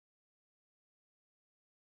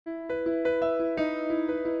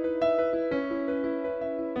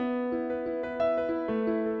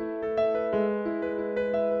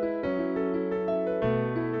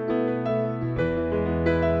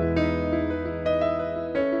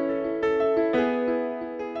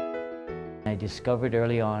discovered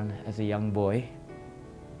early on as a young boy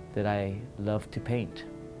that I love to paint.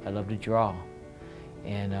 I love to draw.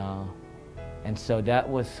 And so that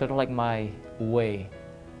was sort of like my way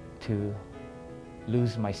to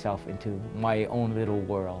lose myself into my own little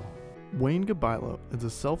world. Wayne Gabailo is a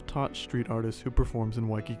self-taught street artist who performs in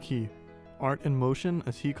Waikiki. Art in motion,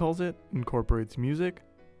 as he calls it, incorporates music,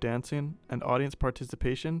 dancing, and audience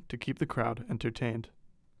participation to keep the crowd entertained.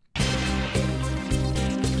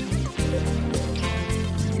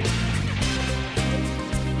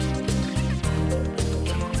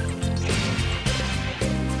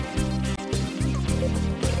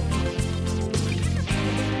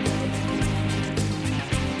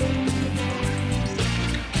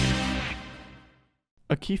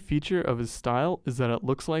 A key feature of his style is that it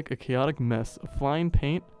looks like a chaotic mess of flying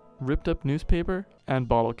paint, ripped up newspaper, and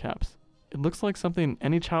bottle caps. It looks like something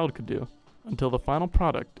any child could do, until the final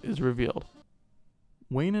product is revealed.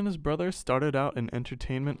 Wayne and his brother started out in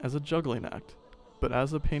entertainment as a juggling act, but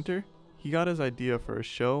as a painter, he got his idea for a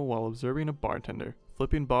show while observing a bartender,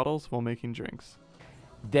 flipping bottles while making drinks.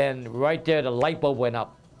 Then right there, the light bulb went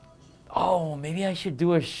up. Oh, maybe I should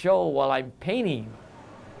do a show while I'm painting.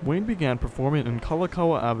 Wayne began performing in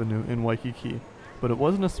Kalakaua Avenue in Waikiki, but it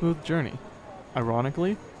wasn't a smooth journey.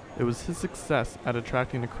 Ironically, it was his success at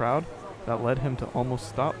attracting a crowd that led him to almost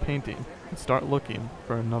stop painting and start looking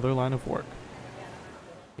for another line of work.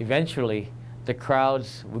 Eventually, the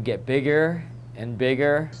crowds would get bigger and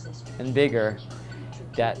bigger and bigger.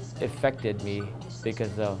 That affected me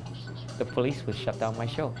because the police would shut down my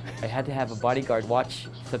show. I had to have a bodyguard watch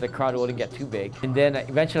so the crowd wouldn't get too big. And then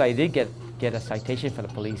eventually I did get a citation from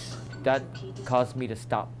the police. That caused me to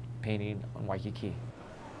stop painting on Waikiki.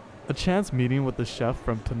 A chance meeting with the chef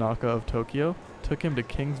from Tanaka of Tokyo took him to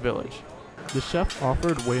King's Village. The chef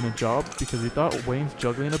offered Wayne a job because he thought Wayne's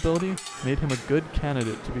juggling ability made him a good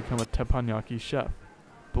candidate to become a teppanyaki chef.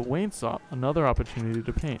 But Wayne saw another opportunity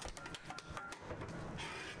to paint.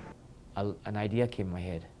 An idea came in my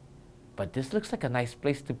head. But this looks like a nice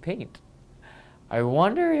place to paint. I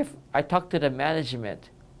wonder if I talk to the management,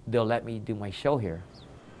 they'll let me do my show here.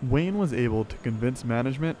 Wayne was able to convince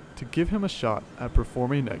management to give him a shot at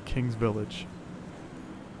performing at King's Village.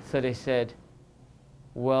 So they said,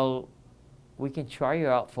 well, we can try you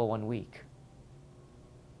out for 1 week.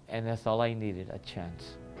 And that's all I needed, a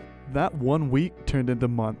chance. That 1 week turned into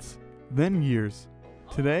months, then years.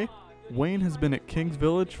 Today, Wayne has been at King's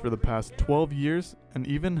Village for the past 12 years and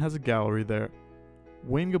even has a gallery there.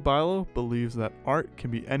 Wayne Gabailo believes that art can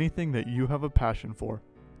be anything that you have a passion for.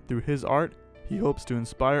 Through his art, he hopes to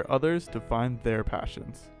inspire others to find their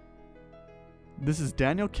passions. This is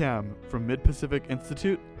Daniel Kam from Mid-Pacific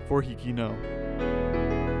Institute for HIKI No.